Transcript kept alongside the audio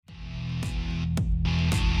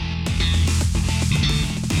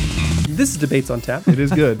This is Debates on Tap, It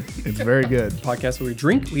is good. It's very good. podcast where we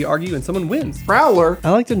drink, we argue, and someone wins. Prowler. I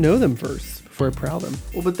like to know them first before I prowl them.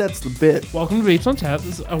 Well, but that's the bit. Welcome to Vapes on Tap.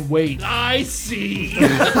 This is wait. I see.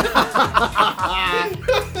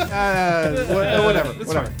 Whatever.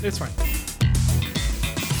 It's fine. It's fine.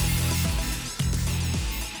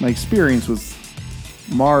 My experience was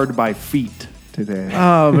marred by feet today.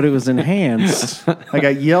 Oh, but it was enhanced. I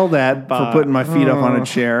got yelled at for putting my feet up on a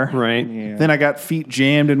chair. Right. Yeah. Then I got feet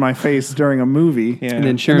jammed in my face during a movie. Yeah. And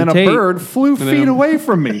then Sharon And then Tate. a bird flew then- feet away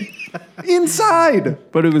from me. Inside.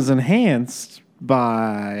 But it was enhanced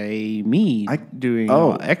by me doing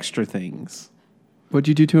oh. extra things. What'd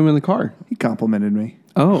you do to him in the car? He complimented me.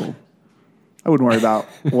 Oh. I wouldn't worry about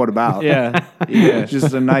what about. Yeah.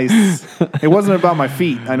 Just a nice. It wasn't about my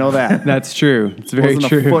feet. I know that. That's true. It's It very wasn't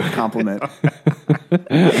true. a foot compliment.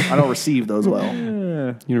 I don't receive those well.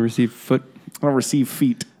 You don't receive foot. I don't receive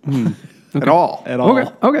feet at all. At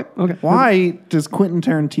all. Okay. Why does Quentin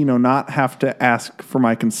Tarantino not have to ask for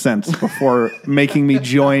my consent before making me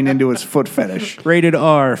join into his foot fetish? Rated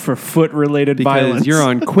R for foot-related Because violence. you're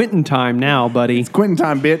on Quentin time now, buddy. Quentin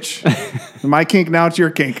time, bitch. My kink, now it's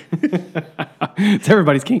your kink. It's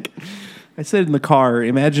everybody's kink. I said in the car,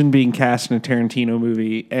 imagine being cast in a Tarantino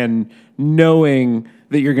movie and knowing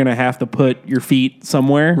that you're going to have to put your feet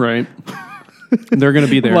somewhere. Right. They're going to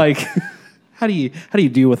be there. Like, how do you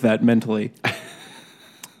deal with that mentally?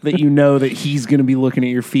 That you know that he's going to be looking at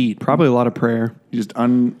your feet. Probably a lot of prayer. You just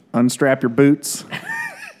unstrap your boots.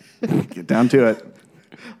 Get down to it.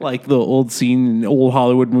 Like the old scene in old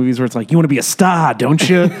Hollywood movies where it's like, you want to be a star, don't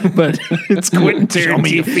you? But it's Quentin Tarantino. Show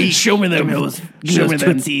me your feet. Show me them. Show me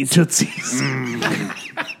them tootsies.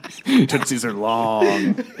 Tootsies are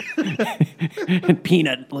long. And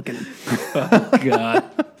peanut looking.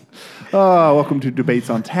 God. Welcome to Debates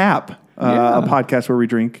on Tap, a podcast where we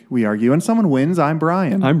drink, we argue, and someone wins. I'm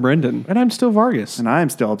Brian. I'm Brendan. And I'm still Vargas. And I'm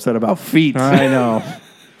still upset about feet. I know.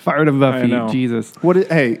 Fired up about I feet. know. Jesus.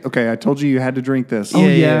 Okay, I told you had to drink this.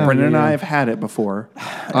 yeah. Brendan and Yeah. I have had it before.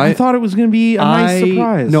 I thought it was going to be a nice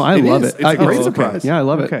surprise. No, I It love is. it. It's a great okay. surprise. Yeah, I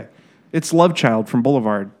love it. Okay. It's Love Child from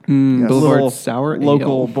Boulevard. Yes. Boulevard Little Sour Ale.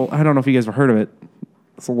 local. I don't know if you guys have heard of it.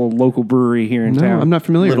 It's a little local brewery here in No, town. I'm not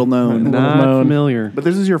familiar. Little known. Not Little known. familiar. But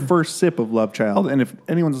this is your first sip of Love Child, and if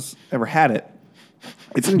anyone's ever had it,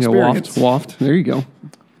 it's an Yeah, experience. waft. There you go.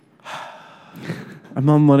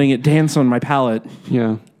 I'm letting it dance on my palate.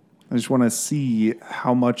 Yeah. I just want to see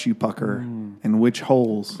how much you pucker and which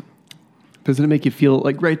holes. Doesn't it make you feel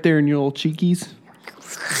like right there in your little cheekies?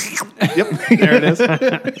 Yep, there it is.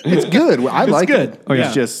 It's good. I like good. it. Oh, yeah.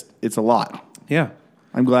 It's just, it's a lot. Yeah.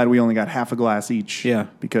 I'm glad we only got half a glass each. Yeah.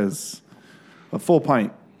 Because a full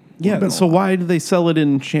pint. Yeah. been a So lot. why do they sell it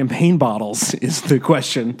in champagne bottles? Is the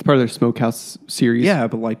question. Part of their smokehouse series. Yeah,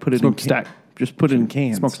 but like put it Smokestack. Just put it in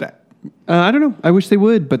cans. Smokestack. I don't know. I wish they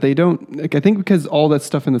would, but they don't. Like, I think because all that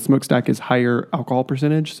stuff in the smokestack is higher alcohol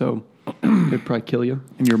percentage, so it'd probably kill you.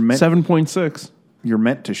 And you're meant 7.6. you're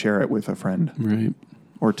meant to share it with a friend Right.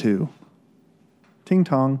 or two. Ting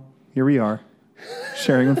tong. Here we are.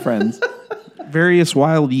 Sharing with friends. Various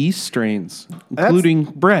wild yeast strains, including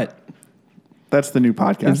Brett. That's the new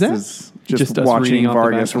podcast. Is that? Is just us watching reading off the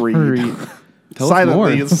Vargas back. read. Tell us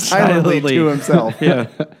silently more. silently to himself. Yeah.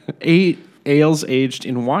 8 ales aged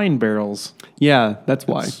in wine barrels. Yeah, that's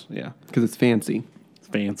why. Yeah. Because it's fancy. It's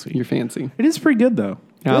fancy. You're fancy. It is pretty good, though.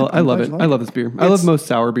 Yeah, Good. I I'm love glad it. you like I it. love this beer. I love most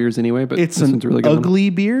sour beers anyway, but It's this an one's a really good. ugly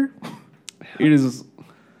beer. It is.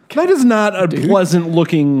 That is not a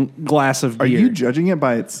pleasant-looking glass of beer. Are you judging it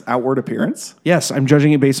by its outward appearance? Yes, I'm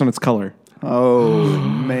judging it based on its color. Oh,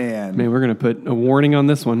 man. Man, we're gonna put a warning on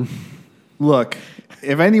this one. Look,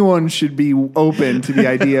 if anyone should be open to the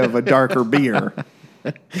idea of a darker beer,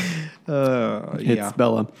 It's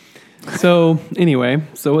Bella. So anyway,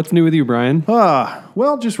 so what's new with you, Brian?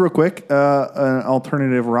 well, just real quick, an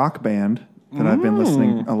alternative rock band that I've been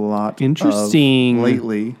listening a lot of Interesting.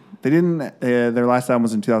 lately. They didn't. Their last album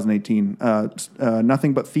was in 2018.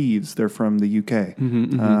 Nothing But Thieves. They're from the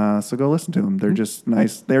UK. So go listen to them. They're just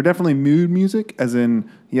nice. They're definitely mood music, as in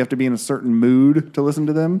you have to be in a certain mood to listen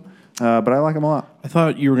to them. But I like them a lot. I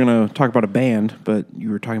thought you were going to talk about a band, but you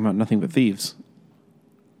were talking about Nothing But Thieves.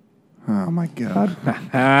 Oh my god,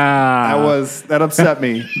 Ah. that upset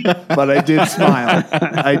me, but I did smile.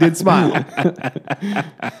 I did smile.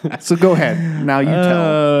 So go ahead. Now you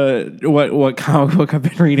tell. What comic book I've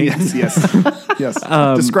been reading? Yes.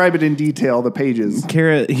 Describe it in detail. The pages.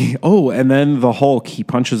 Kara, and then the Hulk, he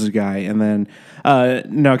punches a guy, and then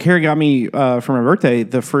no, Kara got me for my birthday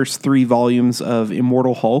the first 3 volumes of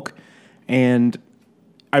Immortal Hulk, and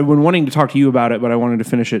I've been wanting to talk to you about it, but I wanted to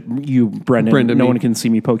finish it. You, Brendan. Brendan, no me. one can see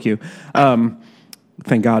me poke you.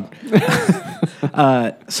 Thank God.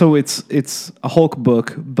 So it's a Hulk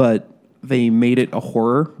book, but they made it a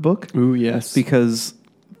horror book. Ooh, yes. Because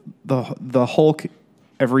the Hulk,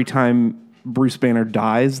 every time Bruce Banner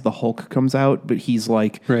dies, the Hulk comes out, but he's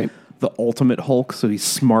like Right. the ultimate Hulk, so he's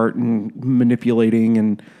smart and manipulating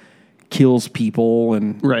and kills people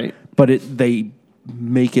and Right. But they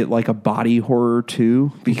make it like a body horror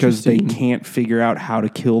too, because they can't figure out how to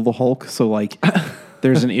kill the Hulk. So like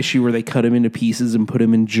there's an issue where they cut him into pieces and put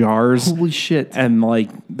him in jars. Holy shit. And like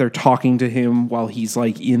they're talking to him while he's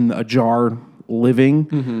like in a jar living.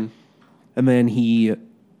 Mm-hmm. And then he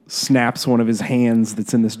snaps one of his hands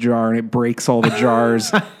that's in this jar and it breaks all the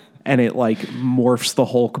jars. And it like morphs the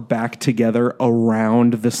Hulk back together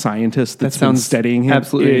around the scientist that's been sounds studying him.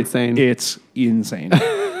 absolutely insane. It's insane.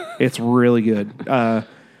 It's really good. Like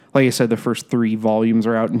I said, the first 3 volumes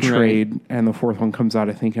are out in trade, and the 4th one comes out,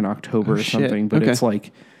 I think, in October or shit. something. But Okay. it's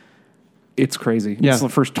like, it's crazy. Yeah. It's the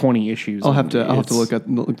first 20 issues. I'll have and to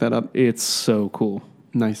look that up. It's so cool.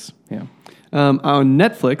 Nice. Yeah. On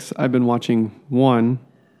Netflix, I've been watching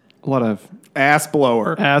a lot of Ass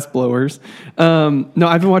blower. ass blowers. No,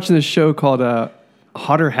 I've been watching this show called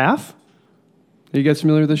Hotter Half. Are you guys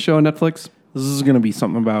familiar with this show on Netflix? This is going to be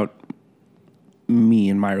something about me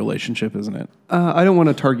and my relationship, isn't it? I don't want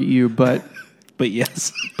to target you, but But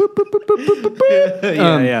yes.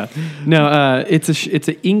 yeah. no, it's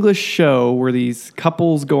an English show where these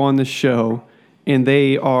couples go on this show, and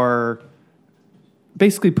they are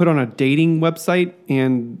basically put on a dating website,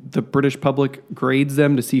 and the British public grades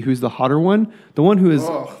them to see who's the hotter one. The one who is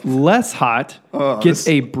less hot gets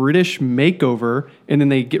a British makeover, and then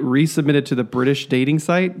they get resubmitted to the British dating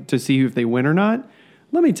site to see if they win or not.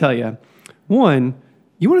 Let me tell you, one,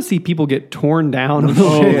 you want to see people get torn down.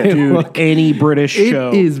 Dude, any British show.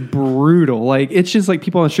 It is brutal. Like, it's just like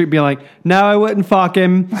people on the street being like, no, I wouldn't fuck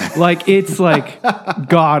him. Like, it's like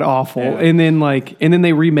god awful. Yeah. And then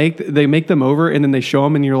they they make them over, and then they show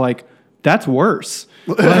them, and you're like, that's worse.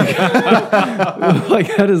 Like,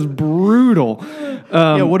 like that is brutal.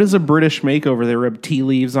 Yeah, what is a British makeover? They rub tea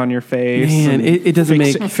leaves on your face. Man, and it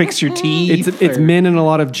doesn't fix your teeth. It's men in a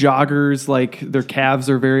lot of joggers. Like, their calves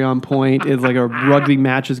are very on point. It's like a rugby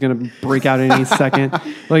match is going to break out any second.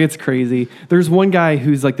 Like, it's crazy. There's one guy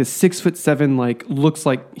who's like this 6'7", like looks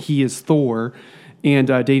like he is Thor, and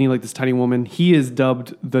dating like this tiny woman. He is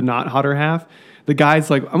dubbed the not hotter half. The guy's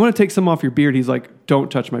like, I'm going to take some off your beard. He's like, don't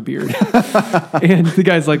touch my beard. And the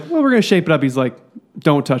guy's like, well, we're going to shape it up. He's like,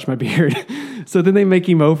 don't touch my beard. So then they make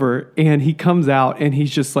him over, and he comes out, and he's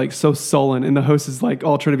just like so sullen. And the host is like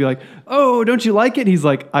all trying to be like, oh, don't you like it? And he's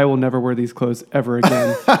like, I will never wear these clothes ever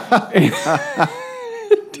again.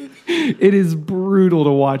 It is brutal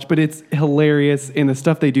to watch, but it's hilarious. And the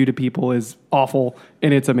stuff they do to people is awful,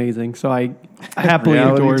 and it's amazing. So I happily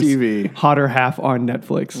Reality endorse TV. Hotter Half on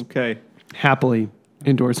Netflix. okay. Happily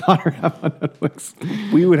endorse Hotter Half on Netflix.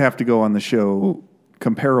 We would have to go on the show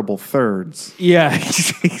comparable thirds. Yeah,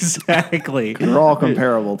 exactly. They're all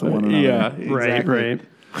comparable to one another. Yeah, exactly. Right.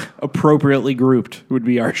 Appropriately grouped would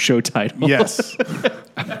be our show title. Yes.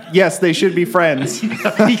 Yes, they should be friends.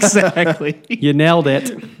 exactly. You nailed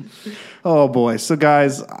it. Oh boy. So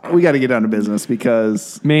guys, we got to get down to business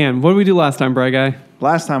because Man, what did we do last time, Bry Guy?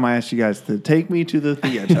 last time I asked you guys to take me to the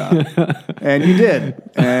theater. And you did.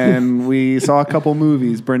 And we saw a couple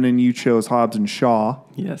movies. Brendan, you chose Hobbs and Shaw.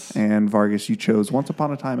 Yes. And Vargas, you chose Once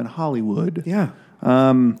Upon a Time in Hollywood. Yeah.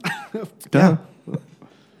 Yeah.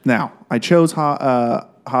 Now, I chose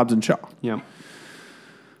Hobbs and Shaw. Yeah.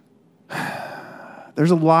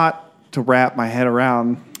 There's a lot to wrap my head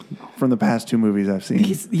around from the past 2 movies I've seen.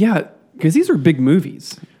 Because these are big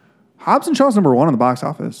movies. Hobbs and Shaw's number 1 on the box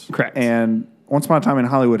office. Correct. And Once Upon a Time in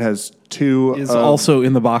Hollywood has 2 Is also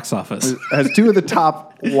in the box office. has 2 of the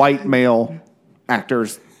top white male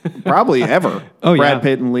actors probably ever. Oh, yeah. Brad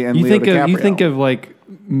Pitt and Leo You DiCaprio. think of like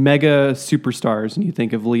mega superstars, and you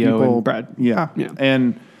think of Leo and Brad. Yeah. Yeah.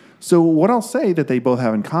 And so what I'll say that they both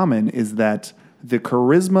have in common is that the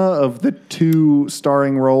charisma of the 2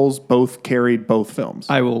 starring roles both carried both films.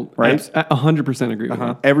 I will Right? 100% agree with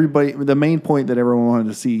you. Everybody, the main point that everyone wanted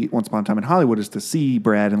to see Once Upon a Time in Hollywood is to see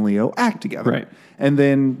Brad and Leo act together. Right. And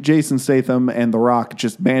then Jason Statham and The Rock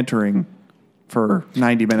just bantering for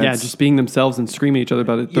 90 minutes. Yeah, just being themselves and screaming at each other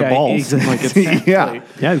about their balls. Exactly. Like it's, yeah.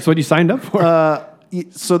 yeah, it's what you signed up for.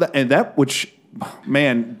 So that which,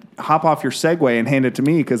 man, hop off your segue and hand it to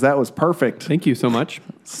me because that was perfect. Thank you so much.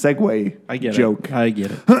 Segue I get joke. it. I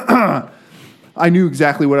get it. I knew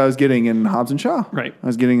exactly what I was getting in Hobbs and Shaw. Right. I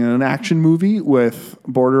was getting an action movie with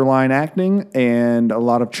borderline acting and a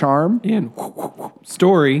lot of charm. And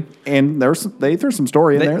story. And they threw some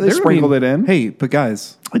story in there. They they're sprinkled it in. Hey, but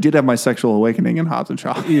guys, I did have my sexual awakening in Hobbs and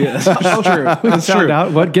Shaw. yeah, that's true. That's Found true.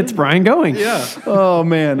 out what gets Brian going. Yeah. Oh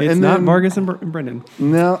man! It's and not then, Vargas and Brendan,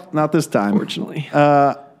 No, not this time. fortunately.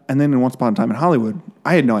 And then in Once Upon a Time in Hollywood,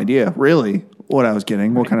 I had no idea really what I was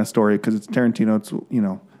getting, what kind of story, because it's Tarantino. It's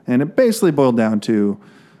and it basically boiled down to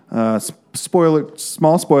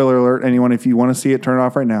small spoiler alert. Anyone, if you want to see it, turn it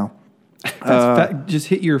off right now. Just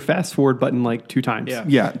hit your fast forward button like 2 times. Yeah.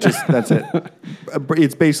 Yeah, just that's it.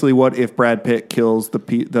 It's basically what if Brad Pitt kills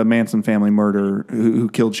the Manson family murderer who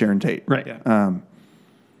killed Sharon Tate. Right. I'm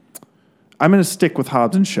going to stick with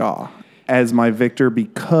Hobbs and Shaw as my victor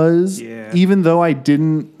because even though I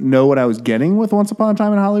didn't know what I was getting with Once Upon a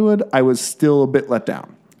Time in Hollywood, I was still a bit let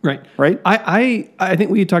down. Right. Right? I think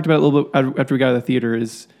we talked about it a little bit after we got out of the theater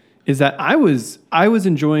is that I was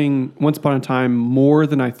enjoying Once Upon a Time more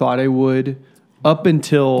than I thought I would up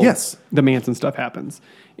until Yes. the Manson stuff happens.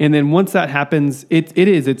 And then once that happens,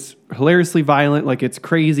 it's hilariously violent, like it's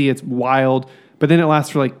crazy, it's wild, but then it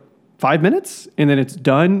lasts for like 5 minutes and then it's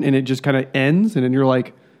done and it just kind of ends and then you're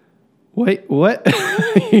like, wait, what?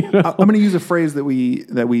 I'm going to use a phrase that we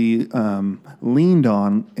leaned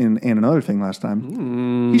on in Another Thing last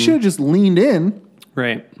time. He should have just leaned in.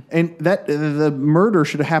 Right. And that the murder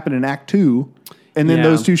should have happened in Act 2, and then Yeah.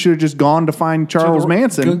 those two should have just gone to find Charles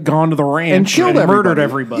Manson. Gone to the ranch And killed murdered everybody.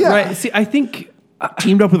 everybody. Yeah. Right. See, I think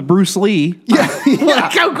Teamed up with Bruce Lee.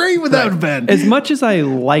 Like, how great would that have been? as much as I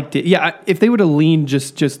liked it, if they would have leaned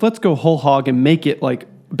just let's go whole hog and make it like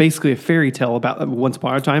basically a fairy tale about Once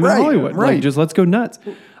Upon a Time in Right, Hollywood. right. Like just let's go nuts.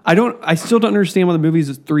 I still don't understand why the movie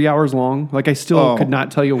is 3 hours long. Like I still could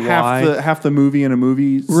not tell you why. Half the movie in a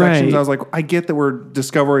movie sections. Right. I was like, I get that we're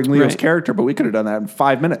discovering Leo's Right. character, but we could have done that in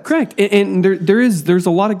 5 minutes. Correct. And there's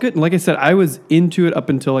a lot of good. And like I said, I was into it up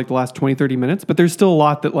until like the last 20, 30 minutes, but there's still a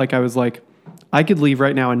lot that like I was like, I could leave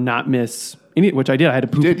right now and not miss any, which I did. I had to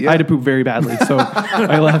poop. did, yeah. I had to poop very badly. So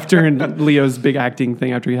I left during Leo's big acting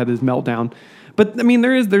thing after he had his meltdown. But I mean,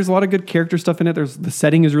 there's a lot of good character stuff in it. The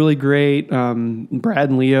setting is really great. Brad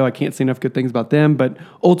and Leo, I can't say enough good things about them. But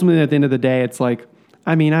ultimately, at the end of the day, it's like,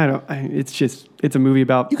 I mean, it's a movie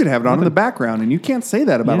about. You could have it on in the background, and you can't say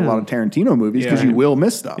that about a Yeah. lot of Tarantino movies because Yeah. you will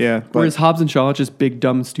miss stuff. Yeah. But Whereas Hobbs and Shaw, it's just big,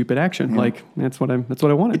 dumb, stupid action. Like that's what I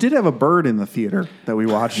wanted. it did have a bird in the theater that we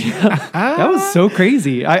watched. That was so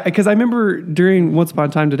crazy. Because I remember during Once Upon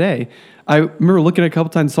a Time Today, I remember looking at it a couple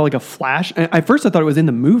times, saw like a flash. And at first, I thought it was in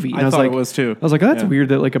the movie. And I was thought like, it was too. I was like, oh, that's Yeah. weird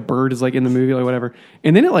that like a bird is like in the movie, like whatever.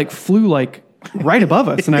 And then it like flew like right above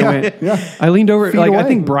us, and I went. yeah. I leaned over, Feet like I away.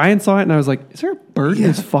 think Brian saw it, and I was like, is there a bird in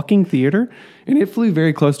this fucking theater? And it flew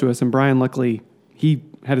very close to us. And Brian, luckily, he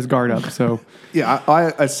had his guard up. So Yeah,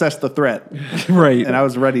 I assessed the threat, Right. and I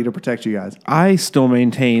was ready to protect you guys. I still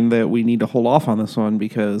maintain that we need to hold off on this one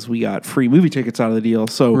because we got free movie tickets out of the deal.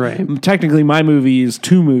 So Right. technically, my movie is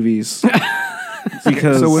 2 movies.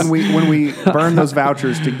 Because So when we burn those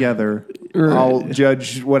vouchers together, I'll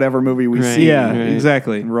judge whatever movie we Right. see yeah, Right.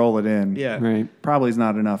 exactly. and roll it in. Yeah, right. Probably is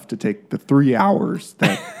not enough to take the 3 hours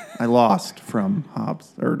that I lost from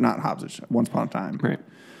Hobbs, or not Hobbs, Once Upon a Time. Right.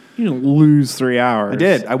 You didn't lose 3 hours. I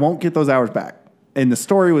did. I won't get those hours back. And the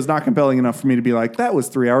story was not compelling enough for me to be like, that was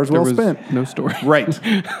 3 hours well There was spent. no story. Right.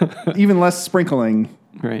 Even less sprinkling.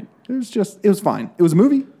 Right. It was fine. It was a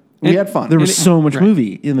movie. We And had fun. There was so much Right.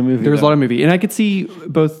 movie in the movie. There was a though. lot of movie, and I could see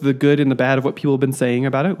both the good and the bad of what people have been saying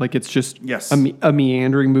about it. Like it's just Yes. a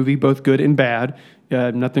meandering movie, both good and bad.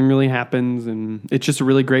 Nothing really happens, and it's just a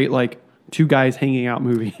really great like 2 guys hanging out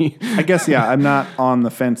movie. I guess, yeah, I'm not on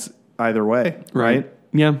the fence either way. Right?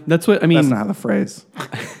 Yeah, that's what I mean. That's not how the phrase.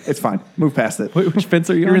 It's fine. Move past it. Which fence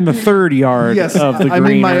are you You're on? in the 3rd yard Yes, of the I'm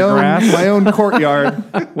in greener my grass. own courtyard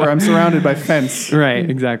where I'm surrounded by fence. Right,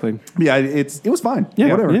 exactly. Yeah, it was fine.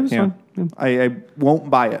 Yeah, Whatever. Yeah, it was Yeah. fun. Yeah. I won't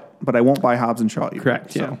buy it, but I won't buy Hobbs and Shaw either.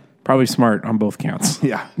 Correct. So, Probably smart on both counts.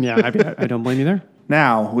 yeah. Yeah, I don't blame you there.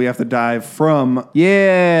 Now we have to dive from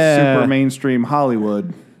Yeah. super mainstream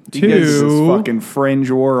Hollywood To- this fucking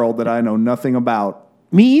fringe world that I know nothing about.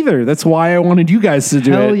 Me either. That's why I wanted you guys to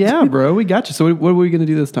do Hell it. yeah, bro, we got you. So what are we gonna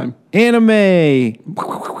do this time? Anime.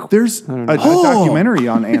 There's a documentary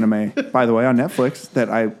on anime, by the way, on Netflix that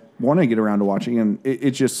I want to get around to watching, and it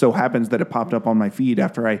just so happens that it popped up on my feed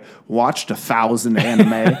after I watched 1,000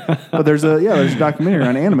 anime. But there's a documentary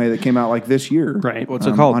on anime that came out like this year. Right. What's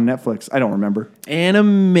it called? On Netflix. I don't remember.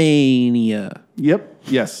 Animania. Yep.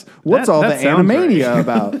 Yes. What's That- all that the sounds Animania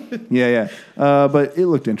about? Yeah. But it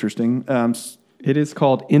looked interesting. It is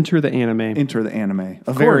called Enter the Anime. Enter the Anime.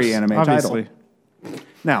 A very anime obviously. title.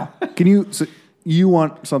 Now, can you... So you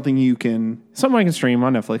want something you can, Something I can stream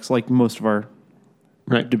on Netflix, like most of our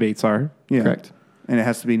debates are. yeah, Correct. and it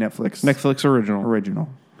has to be Netflix Netflix original.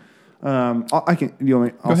 I can. You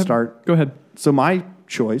want me? I'll start. Go ahead. So my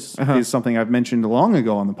choice is something I've mentioned long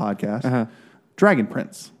ago on the podcast. Dragon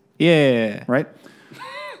Prince, Yeah. right?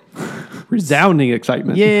 Resounding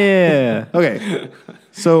excitement. Yeah. Okay.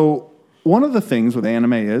 So one of the things with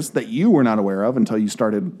anime is that you were not aware of until you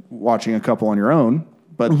started watching a couple on your own,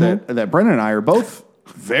 but that Brennan and I are both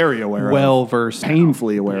very aware of. Well versed.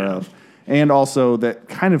 Painfully aware of. And also that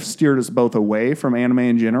kind of steered us both away from anime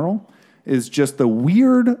in general is just the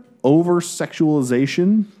weird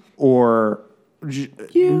over-sexualization or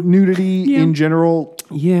nudity in general.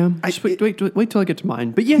 Yeah. Just wait till I get to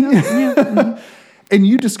mine. But yeah. And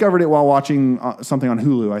you discovered it while watching something on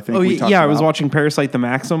Hulu, I think. Oh, we talked yeah. I was about. watching Parasite the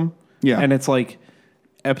Maxim. Yeah. And it's like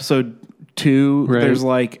episode 2. Right. There's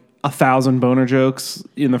like 1,000 boner jokes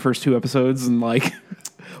in the first 2 episodes. And like,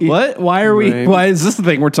 what? Why are we? Right. Why is this the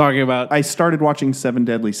thing we're talking about? I started watching Seven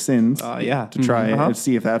Deadly Sins Yeah. to try and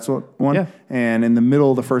see if that's what one. Yeah. And in the middle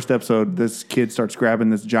of the first episode, this kid starts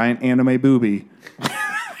grabbing this giant anime boobie.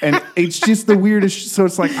 And it's just the weirdest. So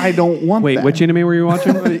it's like, I don't want Wait, that. which anime were you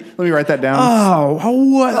watching? Let me write that down. Oh,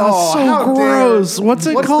 what? That's how so dare- gross. What's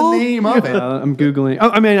it called? the name of it? I'm Googling. Oh,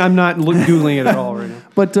 I mean, I'm not Googling it at all right now.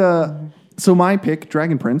 But so my pick,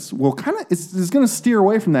 Dragon Prince, will kind of is going to steer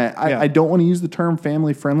away from that. I don't want to use the term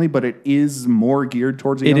family friendly, but it is more geared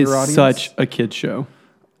towards a It younger is audience. such a kid's show.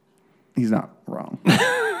 He's not wrong.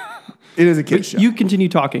 It is a kid's show. You continue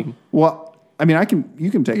talking. Well, I mean, you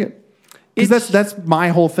can take it. Because that's my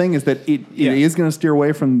whole thing is that it is going to steer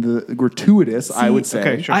away from the gratuitous, I would say.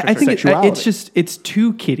 okay, sure, I think sexuality. it's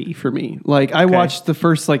too kiddie for me. Like I watched the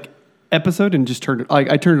first episode and just turned it. Like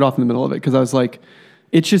I turned it off in the middle of it because I was like,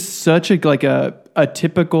 it's just such a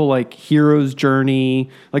typical like hero's journey.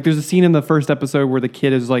 Like there's a scene in the first episode where the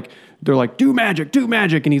kid is like, they're like, do magic,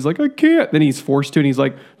 and he's like, I can't. Then he's forced to, and he's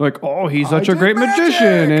like, oh, he's such a did great magic!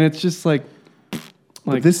 magician, and it's just like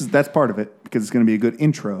But that's part of it because it's going to be a good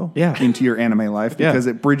intro into your anime life because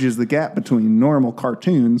it bridges the gap between normal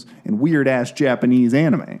cartoons and weird ass Japanese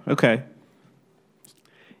anime. Okay.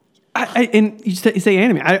 and you say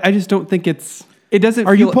anime. I just don't think it doesn't.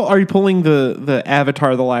 Are feel, you pulling the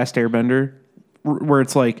Avatar: The Last Airbender, where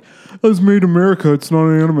it's like, "I was made in America. It's not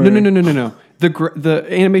an anime." No. The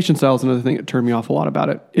animation style is another thing that turned me off a lot about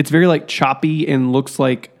it. It's very like choppy and looks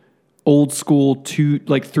like old school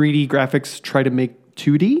 3D graphics try to make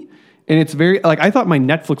 2D, and it's very like I thought my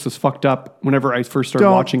Netflix was fucked up whenever I first started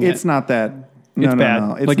watching it. It's not that. It's bad.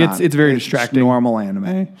 No. Like, not. it's very Just distracting. normal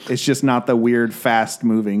anime. It's just not the weird, fast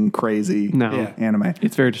moving, crazy anime.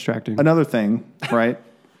 It's very distracting. Another thing, right?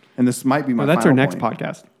 And this might be my. That's our final next point.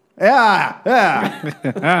 podcast.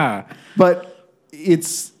 Yeah. But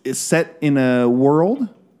it's set in a world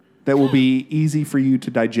that will be easy for you to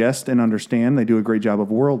digest and understand. They do a great job of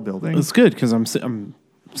world building. It's good because I'm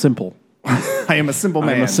simple. I am a simple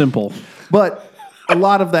man. I'm a simple. But a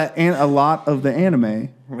lot of the anime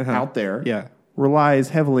out there relies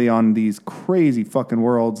heavily on these crazy fucking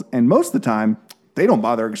worlds, and most of the time they don't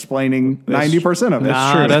bother explaining 90% of it.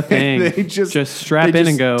 Not a thing. They Just strap in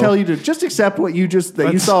and go. Tell you to just accept what you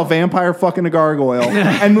you saw a vampire fucking a gargoyle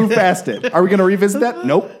and move past it. Are we going to revisit that?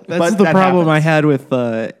 Nope. That's the problem I had with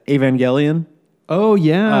Evangelion. Oh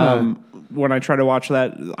yeah, When I try to watch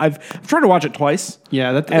that, I've tried to watch it twice.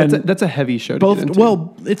 yeah. That's a heavy show. To get into.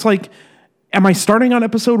 Well, it's like, am I starting on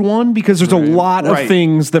episode 1 because there's a lot of Right.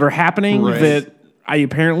 things that are happening Right. that I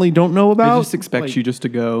apparently don't know about? It just expects you just to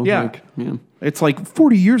go. Yeah. Like, yeah. It's like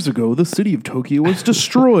 40 years ago, the city of Tokyo was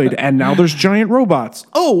destroyed, and now there's giant robots.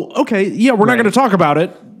 Oh, okay. Yeah, we're not going to talk about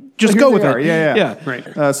it. Just Here go they with are. it. Yeah.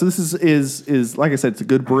 Right. So this is like I said, it's a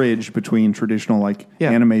good bridge between traditional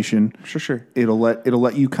animation. Sure. It'll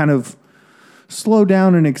let you kind of slow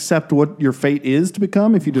down and accept what your fate is to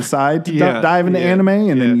become if you decide to dive into anime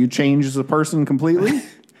and then you change as a person completely.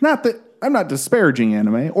 Not that I'm not disparaging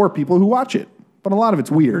anime or people who watch it, but a lot of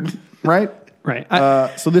it's weird, right? Right.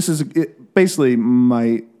 So this is basically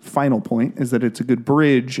my final point is that it's a good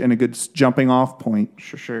bridge and a good jumping off point.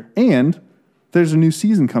 Sure. And there's a new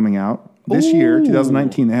season coming out this year,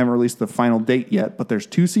 2019. They haven't released the final date yet, but there's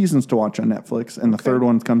 2 seasons to watch on Netflix, and the third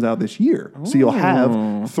one comes out this year. So you'll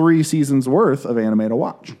have 3 seasons worth of anime to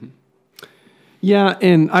watch. Yeah,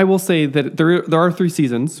 and I will say that there are 3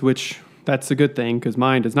 seasons, which that's a good thing because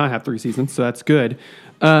mine does not have 3 seasons, so that's good.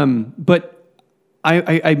 But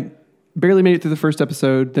I barely made it through the first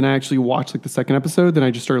episode. Then I actually watched like the second episode. Then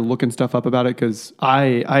I just started looking stuff up about it because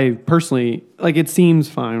I personally like it seems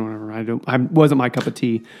fine. Whatever. I wasn't my cup of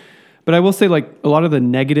tea. But I will say like a lot of the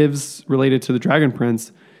negatives related to the Dragon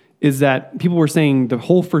Prince is that people were saying the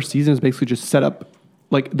whole first season is basically just set up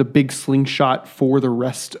like the big slingshot for the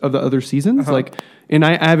rest of the other seasons. Like, and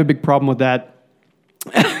I have a big problem with that.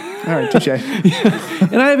 All right, touche.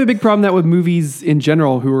 And I have a big problem that with movies in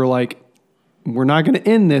general who are like, we're not going to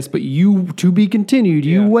end this, but you to be continued.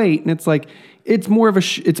 You wait, and it's like it's more of a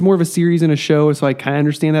series and a show. So I kind of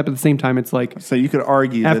understand that, but at the same time, it's like So you could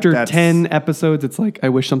argue after that's 10 episodes, it's like I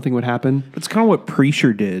wish something would happen. It's kind of what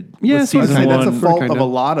Preacher did. Yeah, with so season Okay, one. that's a fault Kinda. of a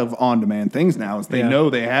lot of on-demand things now. Is they Yeah.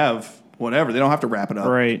 know they have whatever. They don't have to wrap it up.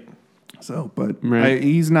 Right. So, but Right.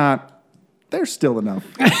 he's not. There's still enough.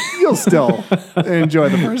 You'll still enjoy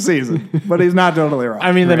the first season, but he's not totally wrong.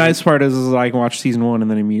 I mean, the nice part is that I can watch season 1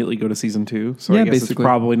 and then immediately go to season 2. So Yeah, I guess basically. it's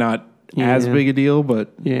probably not as Yeah. big a deal,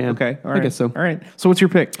 but Yeah, okay. All I right. guess so. All right. So what's your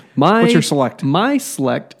pick? My What's your select? My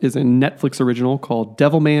select is a Netflix original called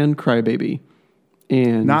Devilman Crybaby,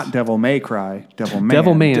 and not Devil May Cry. Devil Man.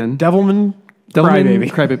 Devilman. Devilman Devilman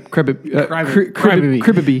Crybaby. Crybaby.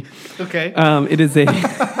 Crybaby. Okay. It is a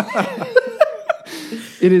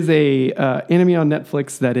it is a anime on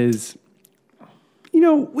Netflix that is,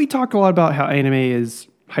 we talk a lot about how anime is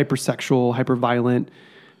hypersexual, hyperviolent.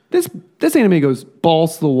 This anime goes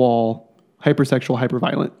balls to the wall, hypersexual,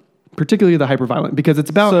 hyperviolent, particularly the hyperviolent because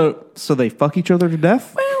it's about. So they fuck each other to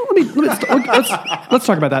death? Well, let's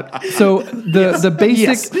talk about that. So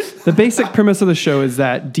the basic premise of the show is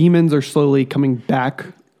that demons are slowly coming back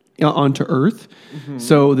onto Earth. Mm-hmm.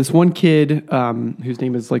 So this one kid, whose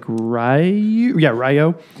name is like Ryu,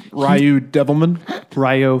 Ryu Devilman?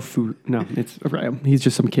 No, it's Ryo. He's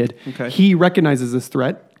just some kid. Okay. He recognizes this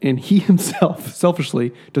threat, and he himself,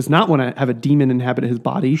 selfishly, does not want to have a demon inhabit his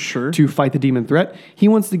body to fight the demon threat. He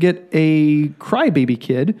wants to get a crybaby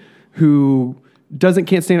kid who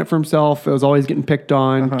can't stand up for himself, is always getting picked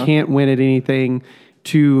on, can't win at anything,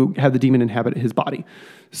 to have the demon inhabit his body.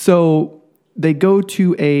 So they go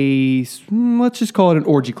to let's just call it an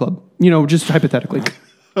orgy club, just hypothetically.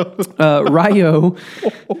 Ryo.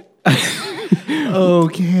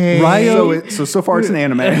 Okay. Ryo. So far it's an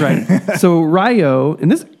anime. Right. So Ryo,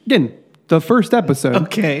 and this, again, the first episode.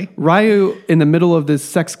 Okay. Ryo, in the middle of this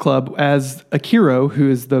sex club, as Akiro, who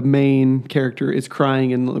is the main character, is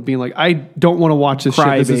crying and being like, I don't want to watch this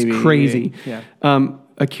shit. This Crybaby. is crazy. Yeah.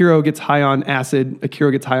 Akiro gets high on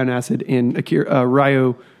acid. And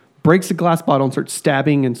Ryo breaks a glass bottle and starts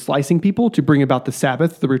stabbing and slicing people to bring about the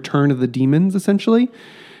Sabbath, the return of the demons, essentially.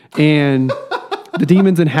 And the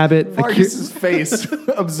demons inhabit Marcus's face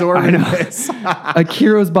absorbing this.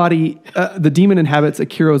 Akiro's body. The demon inhabits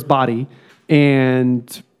Akiro's body,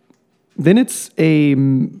 and then it's a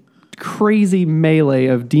crazy melee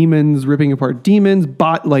of demons ripping apart demons,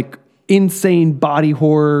 like insane body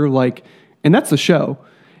horror, and that's the show.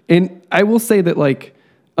 And I will say that, like,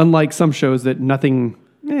 unlike some shows that nothing.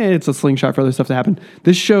 It's a slingshot for other stuff to happen.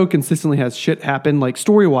 This show consistently has shit happen, like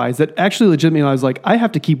story-wise, that actually legitimately I was like, I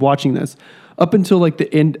have to keep watching this. Up until like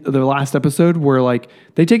the end of the last episode where like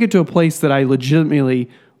they take it to a place that I legitimately,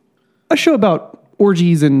 a show about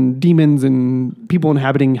orgies and demons and people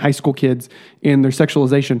inhabiting high school kids and their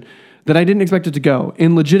sexualization, that I didn't expect it to go.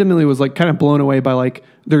 And legitimately was like kind of blown away by like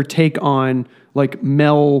their take on like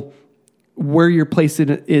male, where your place in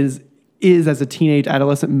it is as a teenage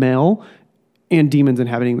adolescent male and demons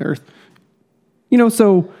inhabiting the earth.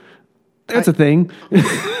 So that's a thing.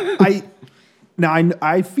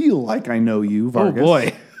 I feel like I know you, Vargas. Oh,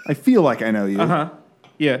 boy. I feel like I know you.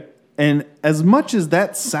 Yeah. And as much as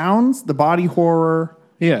that sounds, the body horror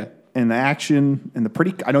Yeah. and the action and the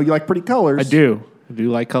pretty, I know you like pretty colors. I do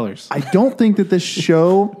like colors. I don't think that this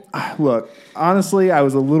show, look, honestly, I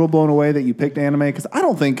was a little blown away that you picked anime because I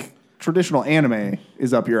don't think traditional anime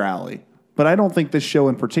is up your alley. But I don't think this show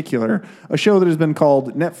in particular, a show that has been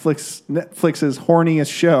called Netflix's horniest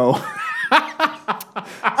show.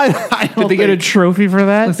 I don't Did they get a trophy for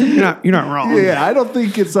that? Listen, you're not wrong. Yeah, I don't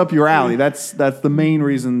think it's up your alley. That's the main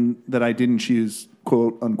reason that I didn't choose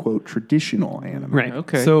quote unquote traditional anime. Right.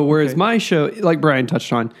 Okay. So whereas my show, like Brian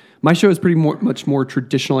touched on, my show is much more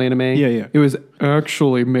traditional anime. Yeah. It was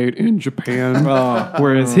actually made in Japan,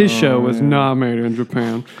 whereas his show was not made in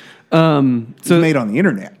Japan. It's made on the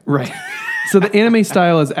internet. Right. So the anime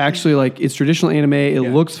style is actually like it's traditional anime. It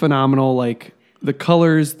looks phenomenal. Like the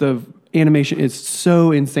colors, the animation is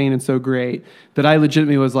so insane and so great that I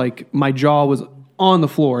legitimately was like, my jaw was on the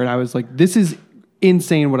floor, and I was like, this is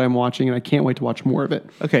insane what I'm watching, and I can't wait to watch more of it.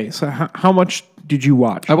 Okay, so how much did you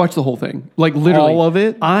watch? I watched the whole thing, like literally All of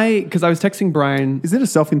it? Because I was texting Brian. Is it a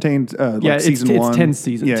self-contained Yeah, season it's one? 10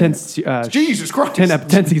 seasons. Yeah, 10, yeah. Jesus Christ.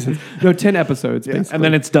 10 seasons. No, 10 episodes. Basically. And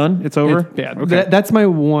then it's done? It's over? Yeah, Okay. that's my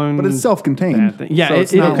one. But it's self-contained. bad thing. Yeah, so it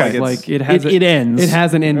it's not is. like it's, Like it has it ends. It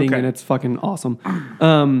has an ending, Okay. and it's fucking awesome.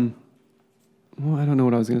 Well, I don't know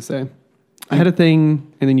what I was gonna say. I had a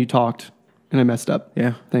thing, and then you talked, and I messed up.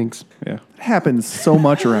 Yeah. Thanks. Yeah. It happens so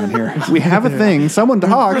much around here. We have a thing, someone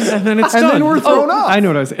talks, and then it's then done. we're thrown off. I know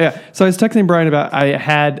what I was. Yeah. So I was texting Brian about. I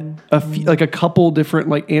had a couple different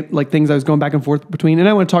like things I was going back and forth between, and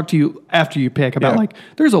I want to talk to you after you pick about Yeah. like.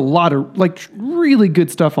 There's a lot of like really good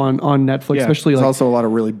stuff on Netflix, Yeah. especially There's like also a lot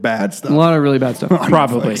of really bad a stuff. lot of really bad stuff.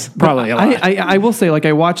 Probably a lot. I will say, like,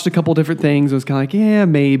 I watched a couple different things. I was kind of like, yeah,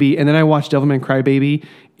 maybe. And then I watched Devilman Crybaby,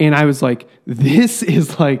 and I was like, this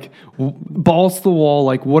is like balls to the wall.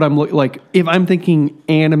 Like, what I'm like, if I'm thinking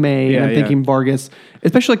anime and I'm yeah. thinking Vargas,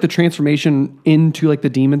 especially like the transformation into like the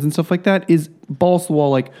demons and stuff like that is balls to the wall,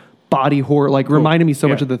 like body horror, like reminded me so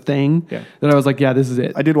much Yeah. of the thing Yeah. that I was like, yeah, this is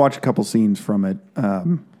it. I did watch a couple scenes from it,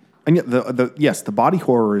 and yet the body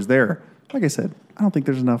horror is there. Like I said, I don't think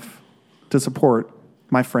there's enough to support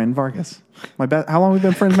my friend Vargas. How long have we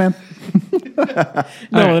been friends, man?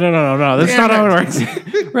 No. That's not how it works.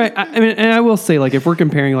 Right. I mean, and I will say, like, if we're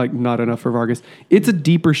comparing, like, not enough for Vargas, it's a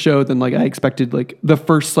deeper show than, like, I expected. Like, the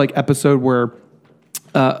first, like, episode where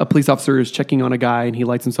a police officer is checking on a guy and he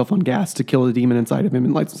lights himself on gas to kill the demon inside of him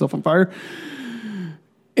and lights himself on fire.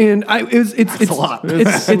 And it's a lot.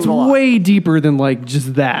 It's a lot. way deeper than, like,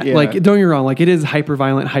 just that. Yeah. Like, don't get me wrong. Like, it is hyper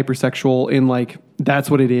violent, hypersexual, and, like, that's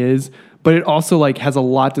what it is. But it also, like, has a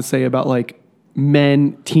lot to say about, like,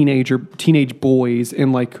 men, teenage boys,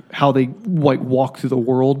 and like how they like walk through the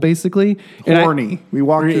world, basically. And Horny. We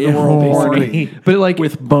walk through the world horny. but like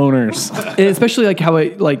With boners. and especially like how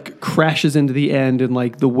it like crashes into the end and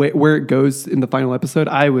like the way where it goes in the final episode.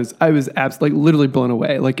 I was absolutely like literally blown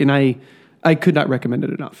away. Like, and I could not recommend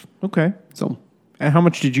it enough. Okay. So And how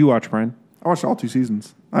much did you watch, Brian? I watched all 2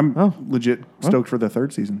 seasons. I'm legit stoked for the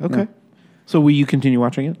 3rd season. Okay. Yeah. So will you continue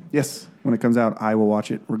watching it? Yes. When it comes out, I will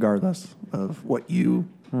watch it regardless of what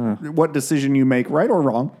decision you make, right or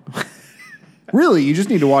wrong. Really, you just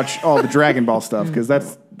need to watch all the Dragon Ball stuff because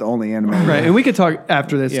that's the only anime. right, and we could talk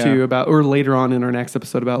after this Yeah. too about, or later on in our next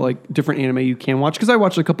episode about like different anime you can watch, because I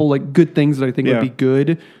watched a couple like good things that I think Yeah. would be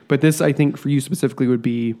good, but this I think for you specifically would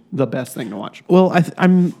be the best thing to watch. Well,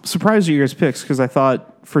 I'm surprised at your guys' picks because I thought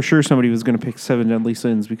for sure somebody was going to pick Seven Deadly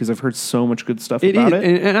Sins because I've heard so much good stuff about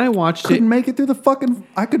it. And I watched Couldn't it. make it through the fucking.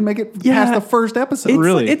 I couldn't make it Yeah. past the first episode. It's,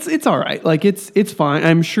 Really? it's all right. Like it's fine.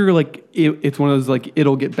 I'm sure like it's one of those like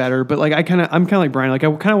it'll get better. But like I'm kind of like Brian. Like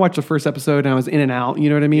I kind of watched the first episode and I was in and out. You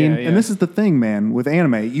know what I mean? Yeah, yeah. And this is the thing, man, with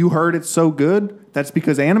anime. You heard it's so good. That's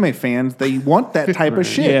because anime fans, they want that type of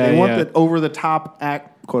shit. Yeah, they want yeah. that over the top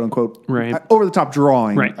act, quote unquote, Right. over the top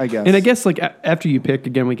drawing, Right. I guess. And I guess like after you pick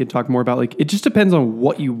again, we could talk more about like it just depends on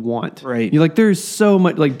what you want. Right. You like there's so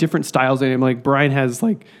much like different styles in it. Like Brian has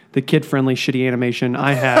like the kid friendly shitty animation.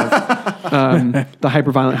 I have the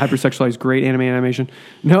hyper violent, hyper sexualized great anime animation.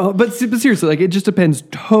 No, but seriously, like it just depends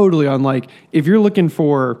totally on like if you're looking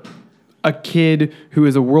for a kid who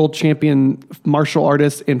is a world champion martial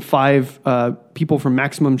artist and 5 people from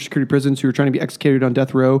maximum security prisons who are trying to be executed on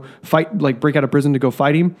death row break out of prison to go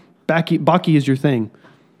fight him. Baki is your thing.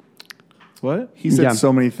 What? he said Yeah.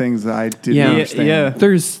 so many things that I didn't Yeah. understand. Yeah.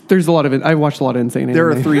 There's a lot of it. I watched a lot of insane There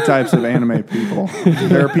are anime. 3 types of anime people.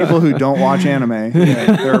 There are people who don't watch anime.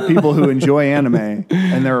 There are people who enjoy anime,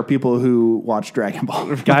 and there are people who watch Dragon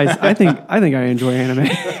Ball. Guys, I think I enjoy anime.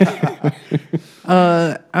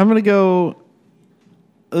 I'm gonna go.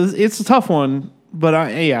 It's a tough one, but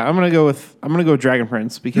I'm gonna go with Dragon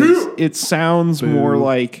Prince because it sounds more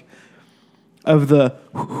like of the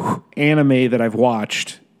anime that I've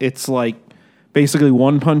watched. It's like basically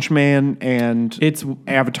One Punch Man and It's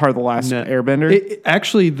Avatar: The Last No. Airbender.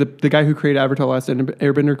 Actually, the guy who created Avatar: The Last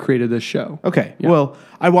Airbender created this show. Okay. Yeah. Well,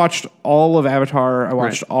 I watched all of Avatar. I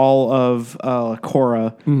watched all of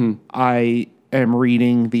Korra. I am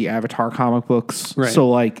reading the Avatar comic books. Right. So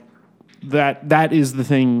like that is the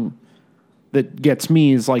thing that gets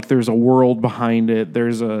me is like there's a world behind it.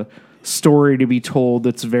 There's a story to be told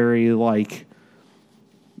that's very like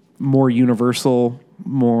more universal,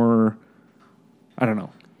 more I don't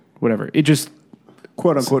know. Whatever. It just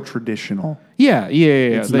Quote unquote traditional. yeah.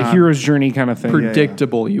 The not- hero's journey kind of thing.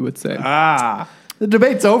 Predictable, you would say. The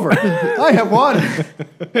debate's over. I have won.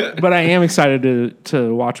 But I am excited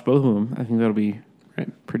to watch both of them. I think that'll be Right.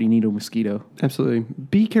 pretty neato mosquito. Absolutely.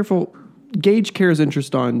 Be careful. Gauge Kara's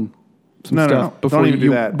interest on some No, stuff no. Don't even do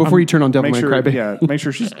that. before you turn on Devil Make May sure, Cry Baby. yeah, make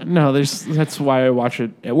sure she's. No, that's why I watch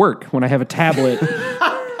it at work when I have a tablet.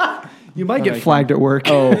 You might get flagged at work.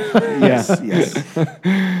 Oh, Yes, yes.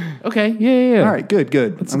 okay, yeah. All right, good.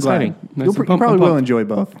 I'm exciting. glad. Nice You and pumped, probably I'm will pumped. enjoy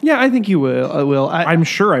both. Yeah, I think you will. I will. I'm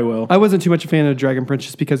sure I will. I wasn't too much a fan of Dragon Prince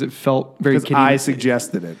just because it felt very Because kiddie. I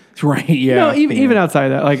suggested it. Right? Yeah. No, even outside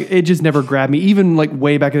of that, like it just never grabbed me. Even like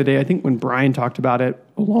way back in the day, I think when Brian talked about it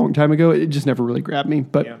a long time ago, it just never really grabbed me.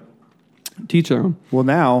 But teach their own. Well,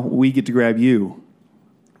 now we get to grab you.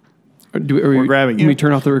 We're grabbing Can you. we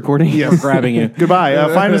turn off the recording? Yes. grabbing you. Goodbye.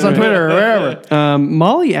 Find us on Twitter or wherever.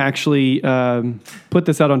 Molly actually put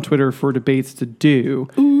this out on Twitter for debates to do.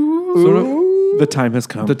 The time has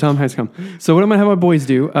come. The time has come. So what I'm gonna have my boys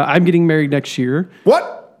do? I'm getting married next year.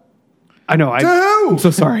 What? I know. To who? I'm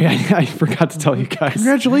so sorry. I forgot to tell you guys.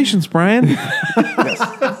 Congratulations, Brian.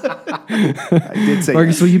 I did say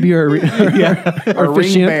Marcus, will you be our a ring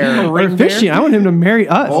bear. Our officiant. I want him to marry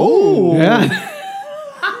us. Oh. Yeah.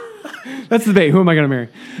 That's the debate. Who am I going to marry?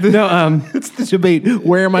 No, It's the debate.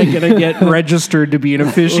 Where am I going to get registered to be an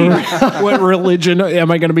officiant? What religion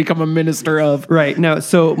am I going to become a minister of? right. No,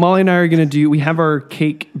 so Molly and I are going to we have our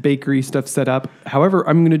cake bakery stuff set up. However,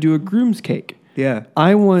 I'm going to do a groom's cake. Yeah.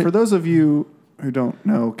 I want For those of you who don't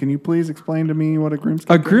know, can you please explain to me what a groom's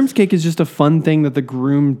cake a groom's cake is just a fun thing that the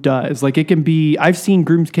groom does. Like it can be, I've seen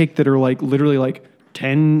groom's cake that are like literally like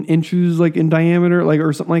 10 inches like in diameter, like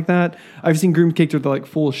or something like that. I've seen groom's cakes that are like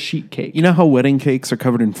full sheet cake. You know how wedding cakes are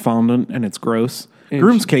covered in fondant and it's gross?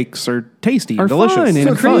 Groom's cakes are tasty Are and delicious. fun and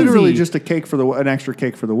So it's crazy. literally just a cake for an extra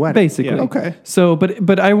cake for the wedding. Basically. Yeah. Okay. So,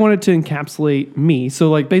 but I wanted to encapsulate me. So,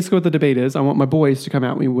 like, basically, what the debate is, I want my boys to come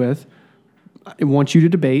at me with. I want you to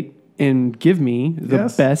debate and give me the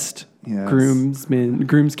Yes. best Yes.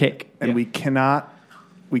 groom's cake. And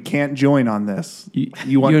we can't join on this.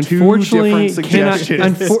 You want You two unfortunately different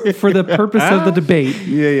suggestions. for the purpose of the debate.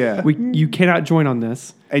 Yeah. You cannot join on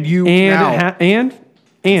this. And you And now,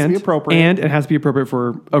 and be appropriate. and it has to be appropriate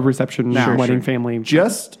for a reception, Now, wedding, sure. family.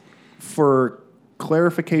 just for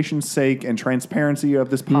clarification's sake and transparency of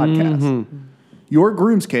this podcast, Mm-hmm. your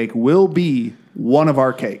groom's cake will be one of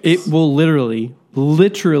our cakes. It will literally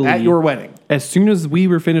at your wedding. as soon as we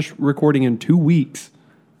were finished recording in 2 weeks,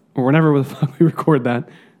 or whenever the fuck we record that,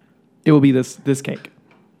 it will be this cake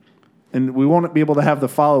And we won't be able to have the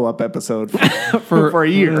follow-up episode for a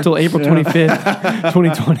year. until April 25th,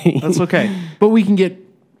 2020. That's okay. But we can get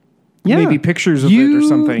Yeah. maybe pictures of it or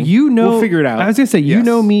something. You know, We'll figure it out. I was gonna say, you Yes.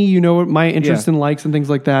 know me, you know my interests Yeah. and likes and things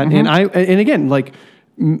like that. And again, like.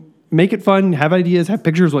 Make it fun. Have ideas. Have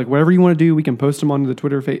pictures. Like whatever you want to do, we can post them onto the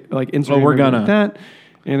Twitter, like Instagram. we're or gonna. like that,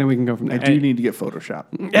 and then we can go from I there. do need to get Photoshop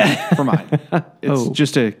for mine. It's Oh.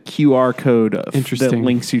 just a QR code that Interesting.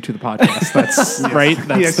 links you to the podcast. That's right.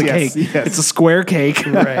 That's Yes, the yes, cake. yes. It's a square cake.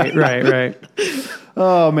 right.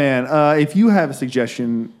 Oh man, if you have a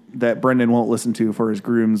suggestion that Brendan won't listen to for his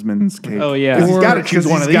groomsman's cake, Oh, yeah. 'cause he's Or- got to choose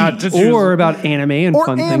one of these. Or about anime and Or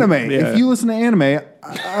fun anime. things. If you listen to anime,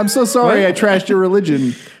 I'm so sorry I trashed your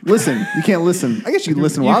religion. Listen, you can't listen. I guess you can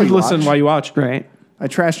listen You while can you listen watch. while you watch. Right. I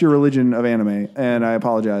trashed your religion of anime, and I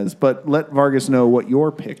apologize. But let Vargas know what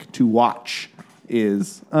your pick to watch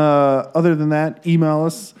is. Other than that, email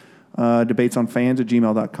us,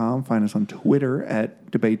 debatesonfans@gmail.com. Find us on Twitter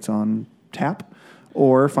at debatesontap,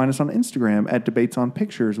 or find us on Instagram at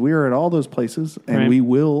debatesonpictures. We are at all those places, and Right. we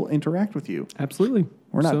will interact with you. Absolutely.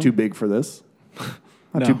 We're not So- too big for this.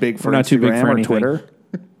 Not No, too big for we're not too big Instagram for or anything. Twitter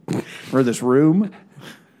or this room.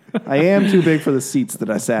 I am too big for the seats that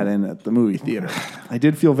I sat in at the movie theater. I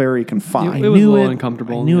did feel very confined. It was a little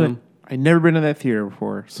uncomfortable. I knew yeah. it. I'd never been to that theater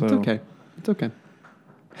before, so It's okay. It's okay.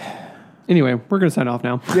 Anyway, we're gonna sign off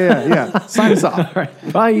now. Yeah. Sign us off. All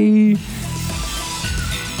right. Bye.